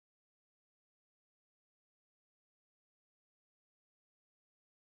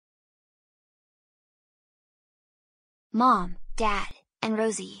Mom, Dad, and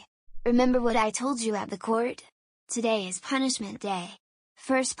Rosie. Remember what I told you at the court? Today is punishment day.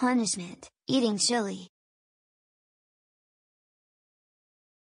 First punishment, eating chili.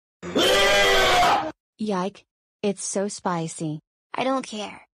 Yike! It's so spicy. I don't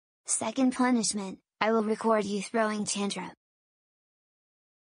care. Second punishment, I will record you throwing tantrum.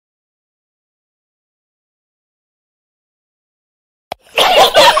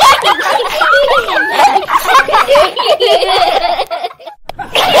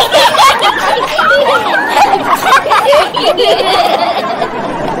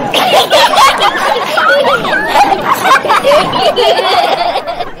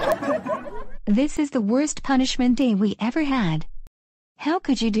 This is the worst punishment day we ever had. How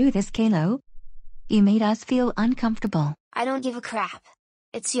could you do this, Kalo? You made us feel uncomfortable. I don't give a crap.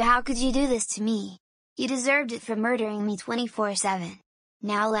 It's you. How could you do this to me? You deserved it for murdering me 24/7.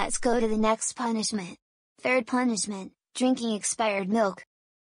 Now let's go to the next punishment. Third punishment, drinking expired milk.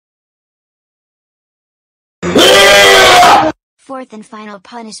 Fourth and final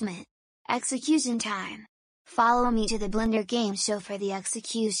punishment, execution time. Follow me to the Blender game show for the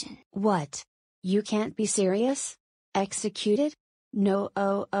execution. What? You can't be serious? Executed? No.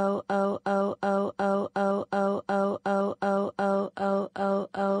 Oh.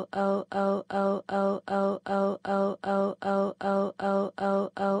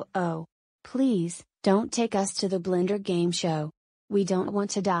 Please, don't take us to the Blender game show. We don't want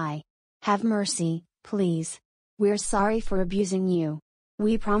to die. Have mercy, please. We're sorry for abusing you.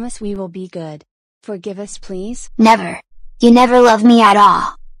 We promise we will be good. Forgive us, please. Never. You never loved me at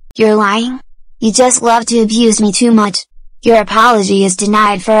all. You're lying? You just love to abuse me too much. Your apology is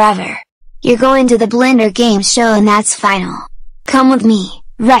denied forever. You're going to the Blender game show and that's final. Come with me,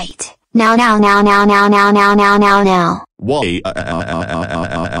 right, now. Why?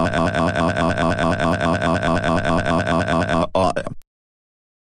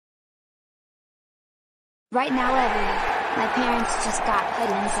 Right now everyone, my parents just got put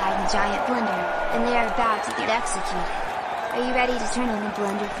inside a giant blender, and they are about to get executed. Are you ready to turn on the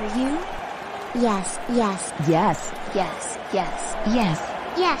blender for you? Yes. Yes. Yes. Yes.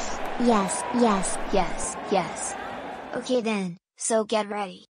 Yes. Okay then, so get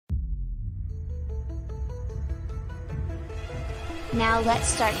ready. Now let's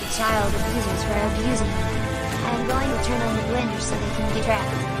start the child abusers for abusing me. I am going to turn on the blender so they can get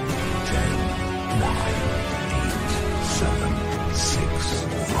wrecked. 10, 9, 8, 7, 6,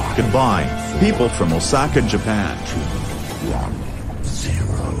 5. Goodbye, people from Osaka, Japan. 2, 1, 0.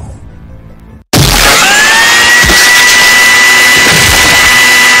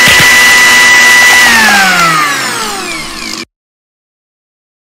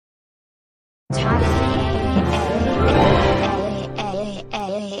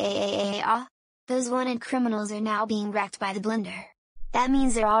 Those wanted criminals are now being wrecked by the blender. That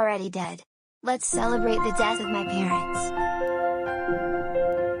means they're already dead. Let's celebrate the death of my parents.